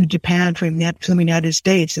to Japan from the United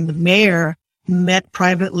States, and the mayor met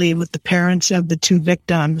privately with the parents of the two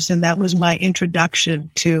victims. And that was my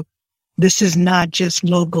introduction to this is not just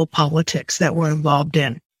local politics that we're involved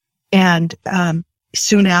in. And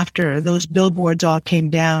soon after, those billboards all came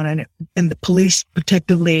down, and the Police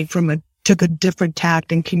Protective League took a different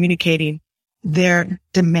tact in communicating their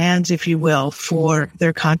demands, if you will, for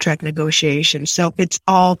their contract negotiations. So it's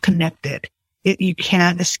all connected. You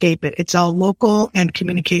can't escape it. It's all local, and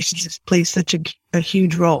communications plays such a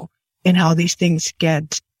huge role in how these things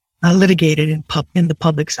get litigated in the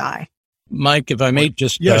public's eye. Mike, if I may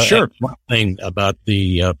just sure. add one thing about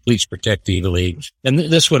the Police Protective League, and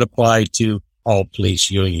this would apply to all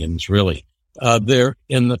police unions, really. They're,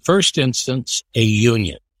 in the first instance, a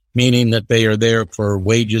union, meaning that they are there for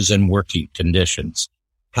wages and working conditions.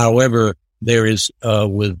 However, there is,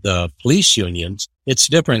 with police unions, it's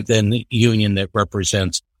different than the union that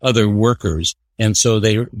represents other workers. And so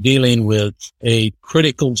they're dealing with a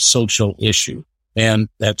critical social issue, and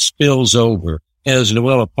that spills over. As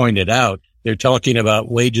Noelia pointed out, they're talking about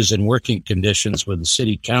wages and working conditions with the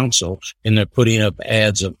city council, and they're putting up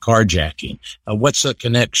ads of carjacking. What's the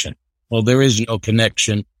connection? Well, there is no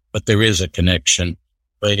connection, but there is a connection.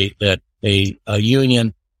 That a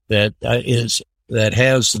union that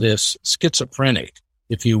has this schizophrenic,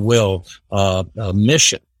 if you will,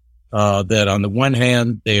 mission. That on the one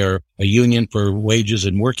hand, they are a union for wages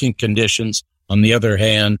and working conditions. On the other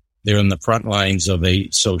hand, they're in the front lines of a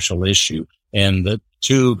social issue. And the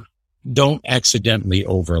two don't accidentally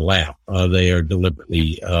overlap. They are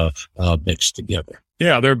deliberately mixed together.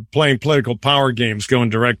 Yeah, they're playing political power games, going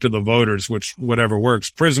direct to the voters, which whatever works.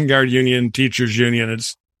 Prison guard union, teachers union,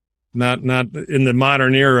 it's not in the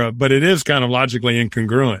modern era, but it is kind of logically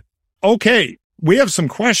incongruent. Okay, we have some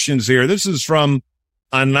questions here. This is from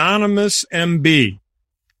Anonymous MB,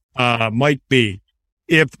 Mike B.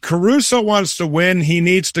 If Caruso wants to win, he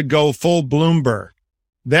needs to go full Bloomberg.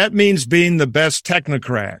 That means being the best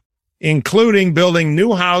technocrat, including building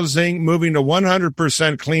new housing, moving to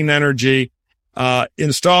 100% clean energy,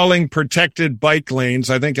 installing protected bike lanes.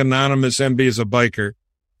 I think Anonymous MB is a biker.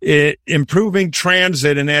 Improving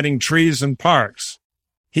transit and adding trees and parks.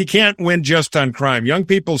 He can't win just on crime. Young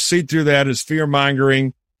people see through that as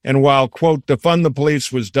fear-mongering. And while, quote, defund the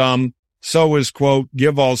police was dumb, so is, quote,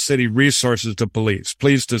 give all city resources to police.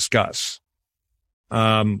 Please discuss.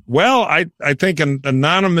 Well, I think an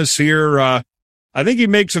Anonymous here, I think he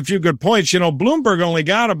makes a few good points. Bloomberg only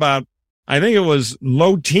got about, I think it was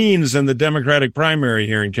low teens in the Democratic primary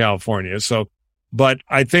here in California. But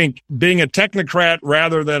I think being a technocrat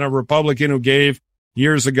rather than a Republican who gave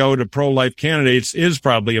years ago to pro-life candidates is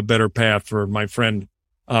probably a better path for my friend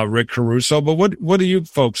Rick Caruso. But what do you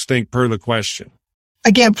folks think per the question?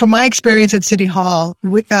 again, from my experience at City Hall,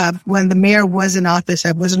 when the mayor was in office,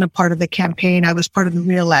 I wasn't a part of the campaign. I was part of the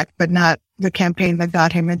re-elect, but not the campaign that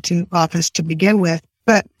got him into office to begin with.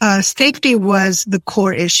 But safety was the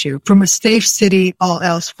core issue. From a safe city, all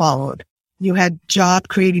else followed. You had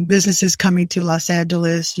job-creating businesses coming to Los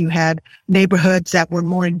Angeles. You had neighborhoods that were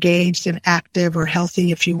more engaged and active or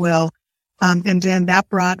healthy, if you will. And then that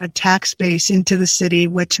brought a tax base into the city,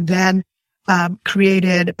 which then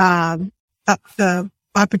created the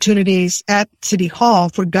opportunities at City Hall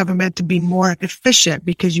for government to be more efficient,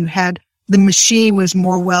 because you had the machine was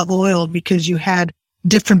more well-oiled, because you had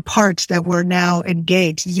different parts that were now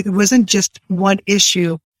engaged. It wasn't just one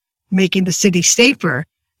issue making the city safer,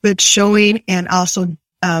 but showing and also,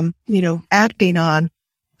 acting on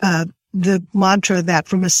the mantra that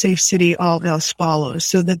from a safe city, all else follows,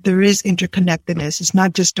 so that there is interconnectedness. It's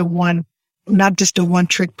not just a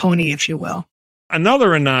one-trick pony, if you will.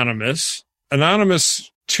 Another Anonymous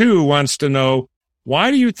 2 wants to know, why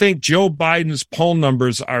do you think Joe Biden's poll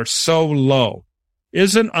numbers are so low?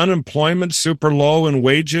 Isn't unemployment super low and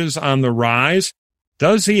wages on the rise?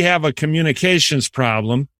 Does he have a communications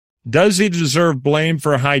problem? Does he deserve blame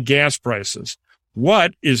for high gas prices?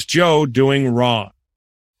 What is Joe doing wrong?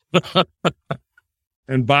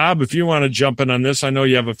 And Bob, if you want to jump in on this, I know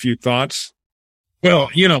you have a few thoughts.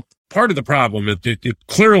 Well, part of the problem is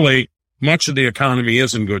clearly much of the economy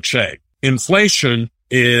is in good shape. Inflation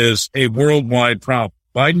is a worldwide problem.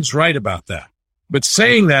 Biden's right about that. But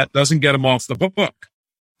saying that doesn't get him off the book.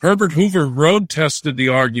 Herbert Hoover road tested the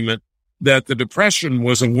argument that the Depression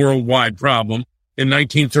was a worldwide problem in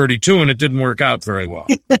 1932, and it didn't work out very well.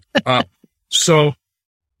 So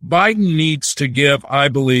Biden needs to give, I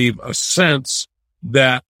believe, a sense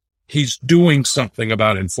that he's doing something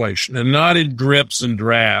about inflation, and not in drips and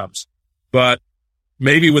drabs, but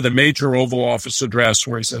maybe with a major Oval Office address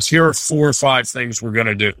where he says, here are 4 or 5 things we're going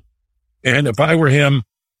to do. And if I were him,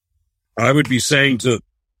 I would be saying to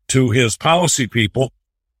his policy people,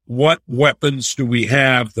 what weapons do we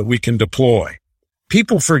have that we can deploy?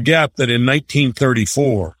 People forget that in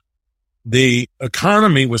 1934, the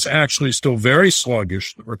economy was actually still very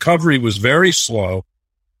sluggish. The recovery was very slow.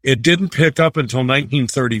 It didn't pick up until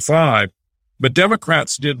 1935, but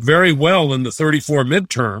Democrats did very well in the 34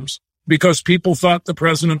 midterms because people thought the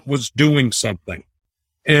president was doing something.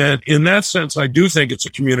 And in that sense, I do think it's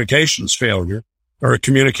a communications failure or a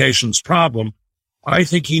communications problem. I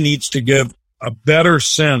think he needs to give a better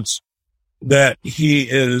sense that he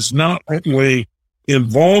is not only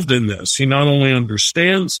involved in this, he not only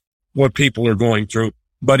understands what people are going through,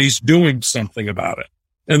 but he's doing something about it.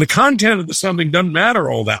 And the content of the something doesn't matter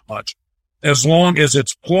all that much, as long as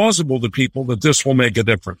it's plausible to people that this will make a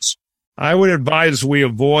difference. I would advise we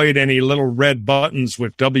avoid any little red buttons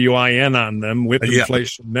with WIN on them, with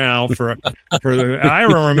inflation now. For the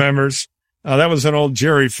Ira remembers, that was an old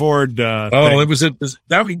Jerry Ford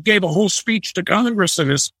thing. He gave a whole speech to Congress in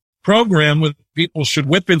his program with people should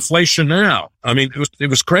whip inflation now. I mean, it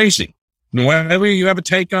was crazy. Noelia, you have a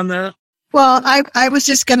take on that? Well, I was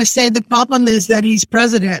just going to say the problem is that he's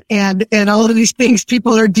president, and all of these things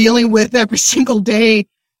people are dealing with every single day,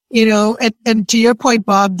 and to your point,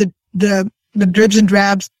 Bob, the dribs and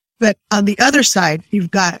drabs. But on the other side,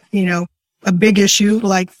 you've got, a big issue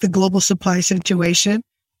like the global supply situation.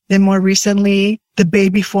 Then more recently, the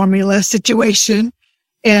baby formula situation.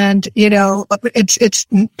 And, it's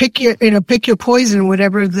pick your poison,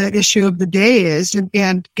 whatever the issue of the day is.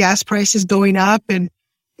 And gas prices going up, and,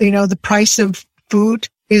 the price of food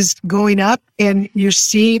is going up, and you're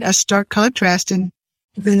seeing a stark contrast. And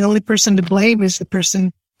the only person to blame is the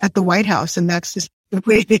person at the White House. And that's just the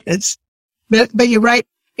way it is. But you're right.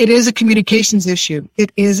 It is a communications issue.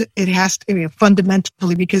 It has to be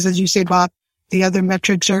fundamentally, because as you say, Bob, the other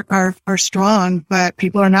metrics are strong, but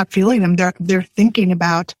people are not feeling them. They're thinking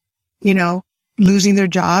about, losing their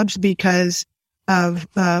jobs because of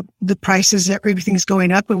the prices. Everything's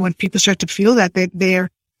going up. And when people start to feel that, they're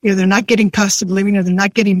not getting cost of living, or they're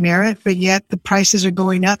not getting merit, but yet the prices are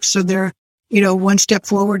going up. So they're, one step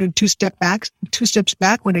forward and two steps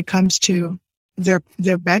back when it comes to their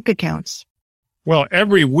bank accounts. Well,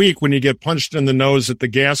 every week when you get punched in the nose at the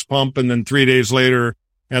gas pump, and then 3 days later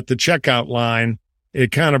at the checkout line,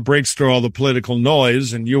 it kind of breaks through all the political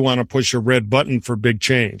noise, and you want to push a red button for big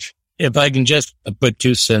change. If I can just put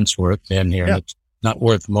 2 cents worth in here, It's not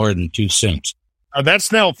worth more than 2 cents.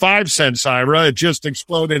 That's now 5 cents, Ira. It just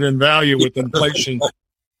exploded in value with inflation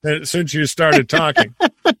since you started talking.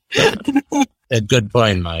 A good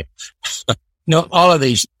point, Mike. All of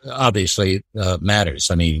these obviously matters.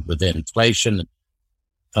 I mean, with inflation,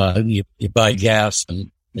 you buy gas, and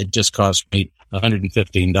it just cost me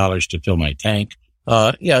 $115 to fill my tank.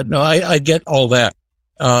 I get all that,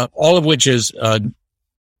 all of which is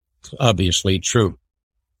obviously true.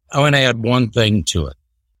 I want to add one thing to it.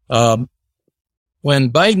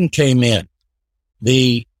 When Biden came in,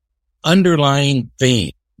 the underlying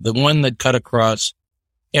theme, the one that cut across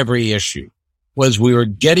every issue, was we were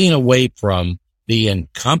getting away from the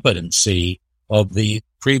incompetency of the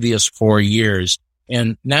previous 4 years.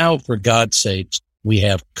 And now, for God's sakes, we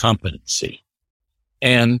have competency.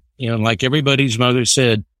 And, like everybody's mother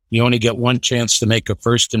said, you only get one chance to make a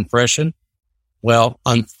first impression. Well,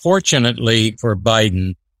 unfortunately for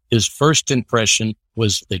Biden, his first impression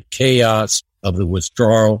was the chaos of the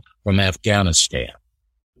withdrawal from Afghanistan,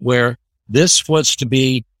 where this was to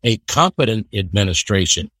be a competent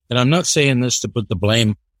administration. And I'm not saying this to put the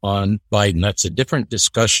blame on Biden. That's a different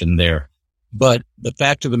discussion there. But the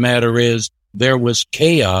fact of the matter is there was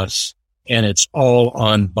chaos, and it's all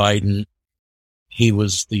on Biden. He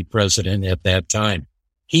was the president at that time.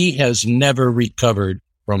 He has never recovered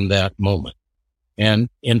from that moment. And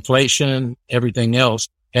inflation and everything else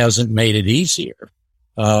hasn't made it easier.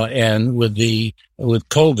 And with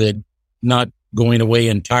COVID not going away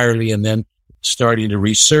entirely and then starting to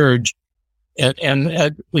resurge,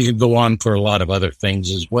 and we could go on for a lot of other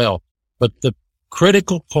things as well. But the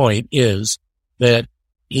critical point is that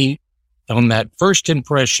on that first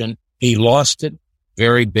impression, he lost it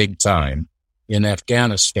very big time in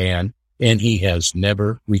Afghanistan, and he has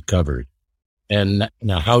never recovered. And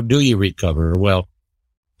now, how do you recover? Well,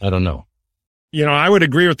 I don't know. I would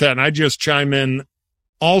agree with that, and I just chime in.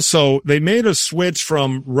 Also, they made a switch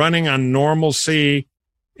from running on normalcy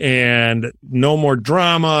and no more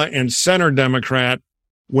drama and center Democrat.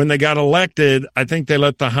 When they got elected, I think they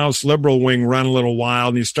let the House liberal wing run a little while,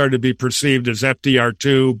 and he started to be perceived as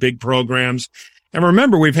FDR2, big programs. And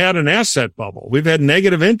remember, we've had an asset bubble. We've had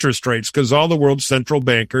negative interest rates because all the world's central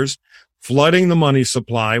bankers flooding the money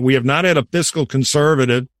supply. We have not had a fiscal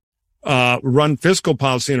conservative run fiscal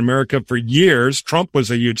policy in America for years. Trump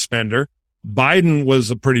was a huge spender. Biden was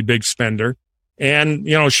a pretty big spender. And,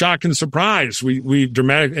 shock and surprise. We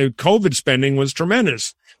dramatic COVID spending was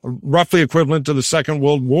tremendous, roughly equivalent to the Second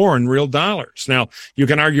World War in real dollars. Now, you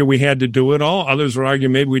can argue we had to do it all. Others would argue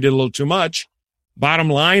maybe we did a little too much. Bottom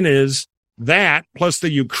line is that plus the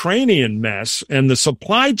Ukrainian mess and the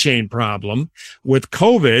supply chain problem with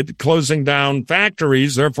COVID closing down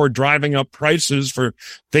factories, therefore driving up prices for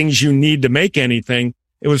things you need to make anything.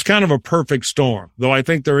 It was kind of a perfect storm, though I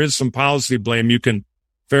think there is some policy blame you can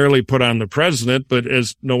fairly put on the president. But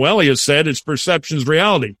as Noelia said, it's perception's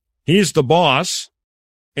reality. He's the boss,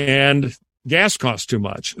 and gas costs too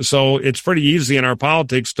much. So it's pretty easy in our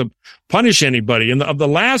politics to punish anybody. And of the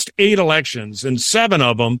last 8 elections, in 7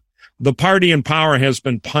 of them, the party in power has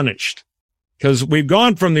been punished because we've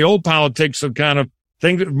gone from the old politics of kind of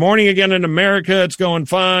things, morning again in America, it's going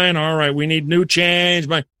fine. All right, we need new change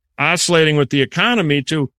by oscillating with the economy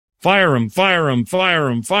to fire them.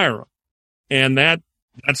 And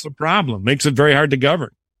that's the problem. Makes it very hard to govern.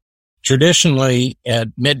 Traditionally, at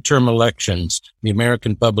midterm elections, the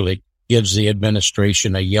American public gives the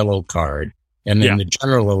administration a yellow card. And in the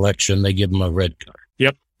general election, they give them a red card.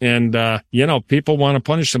 Yep. And, people want to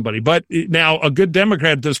punish somebody. But now a good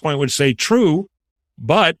Democrat at this point would say true,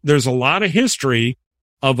 but there's a lot of history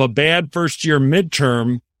of a bad first-year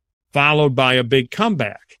midterm followed by a big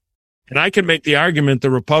comeback. And I can make the argument the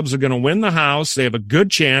Republicans are going to win the House. They have a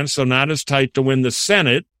good chance, so not as tight to win the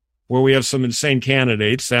Senate, where we have some insane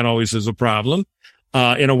candidates. That always is a problem.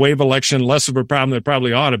 In a wave election, less of a problem than it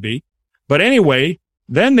probably ought to be. But anyway,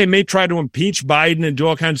 then they may try to impeach Biden and do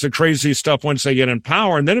all kinds of crazy stuff once they get in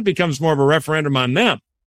power, and then it becomes more of a referendum on them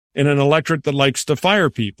in an electorate that likes to fire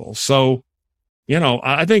people. So,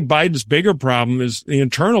 I think Biden's bigger problem is the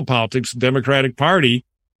internal politics of the Democratic Party.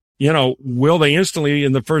 Will they instantly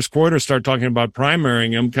in the first quarter start talking about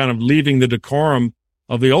primarying him, kind of leaving the decorum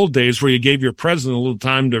of the old days where you gave your president a little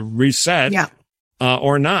time to reset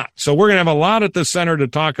or not? So we're going to have a lot at the center to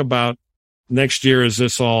talk about next year as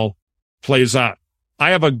this all plays out.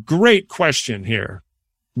 I have a great question here,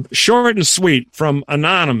 short and sweet, from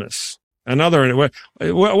Anonymous.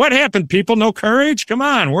 What happened, people? No courage? Come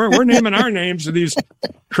on. We're naming our names of these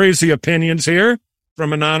crazy opinions here.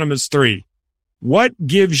 From Anonymous 3. What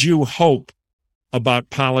gives you hope about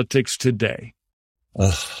politics today?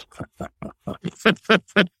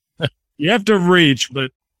 You have to reach, but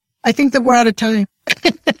I think that we're out of time.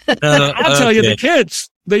 I'll tell you,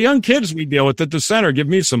 the young kids we deal with at the center give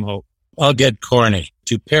me some hope. I'll get corny.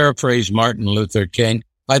 To paraphrase Martin Luther King,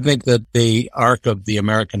 I think that the arc of the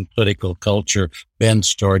American political culture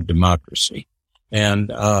bends toward democracy.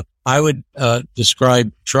 And I would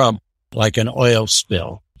describe Trump like an oil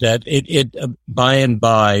spill. that it by and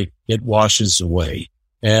by, it washes away.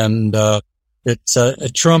 And, it's,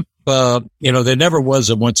 Trump, there never was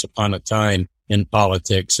a once upon a time in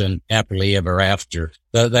politics and happily ever after.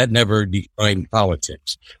 That never defined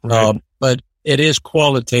politics. Right. But it is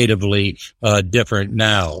qualitatively, different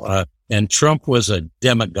now. And Trump was a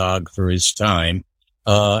demagogue for his time.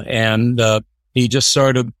 And he just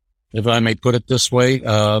sort of, if I may put it this way,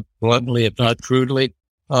 bluntly, if not crudely,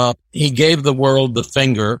 he gave the world the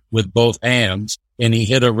finger with both hands and he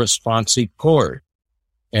hit a responsive chord.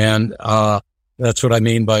 And, that's what I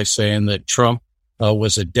mean by saying that Trump,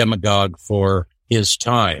 was a demagogue for his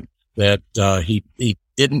time, that, he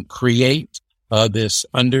didn't create, this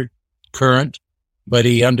undercurrent, but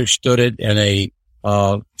he understood it in a,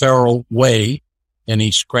 feral way, and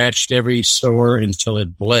he scratched every sore until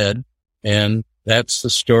it bled. And that's the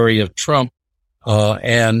story of Trump.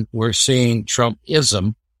 And we're seeing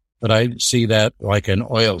Trumpism, but I see that like an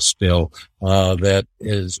oil spill, that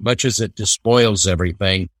as much as it despoils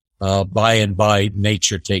everything, by and by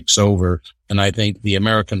nature takes over. And I think the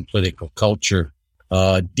American political culture,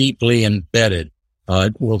 deeply embedded,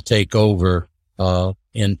 will take over,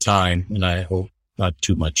 in time. And I hope not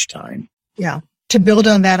too much time. Yeah. To build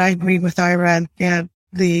on that, I agree with Ira, and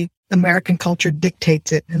the American culture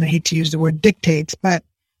dictates it. And I hate to use the word dictates, but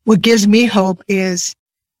what gives me hope is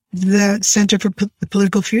the Center for the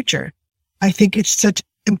Political Future. I think it's such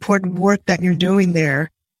important work that you're doing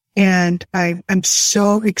there. And I'm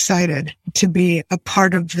so excited to be a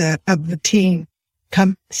part of the team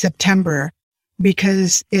come September,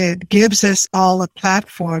 because it gives us all a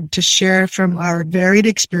platform to share from our varied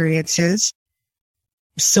experiences.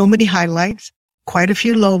 So many highlights, quite a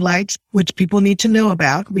few lowlights, which people need to know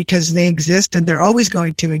about because they exist and they're always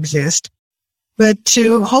going to exist. But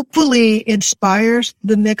to hopefully inspire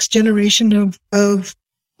the next generation of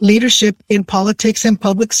leadership in politics and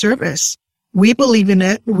public service. We believe in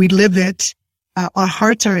it. We live it. Our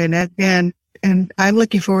hearts are in it. And I'm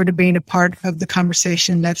looking forward to being a part of the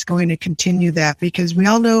conversation that's going to continue that, because we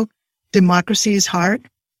all know democracy is hard,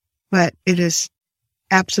 but it is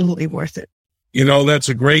absolutely worth it. That's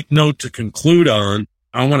a great note to conclude on.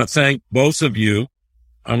 I want to thank both of you.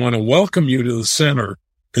 I want to welcome you to the center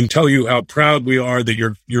and tell you how proud we are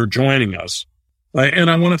that you're joining us. And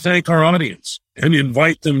I want to thank our audience and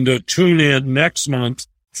invite them to tune in next month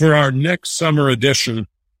for our next summer edition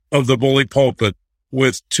of the Bully Pulpit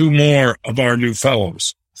with 2 more of our new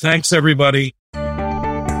fellows. Thanks, everybody.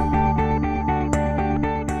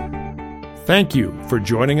 Thank you for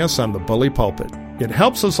joining us on the Bully Pulpit. It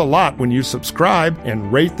helps us a lot when you subscribe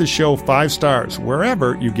and rate the show 5 stars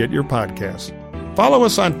wherever you get your podcasts. Follow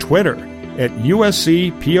us on Twitter at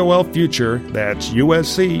USC POL Future. That's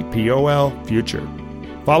USC POL Future.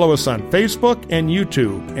 Follow us on Facebook and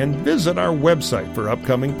YouTube, and visit our website for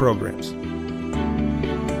upcoming programs.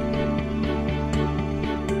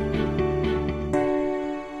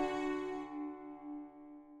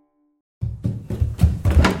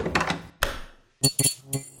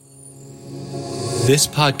 This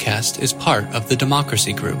podcast is part of the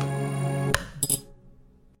Democracy Group,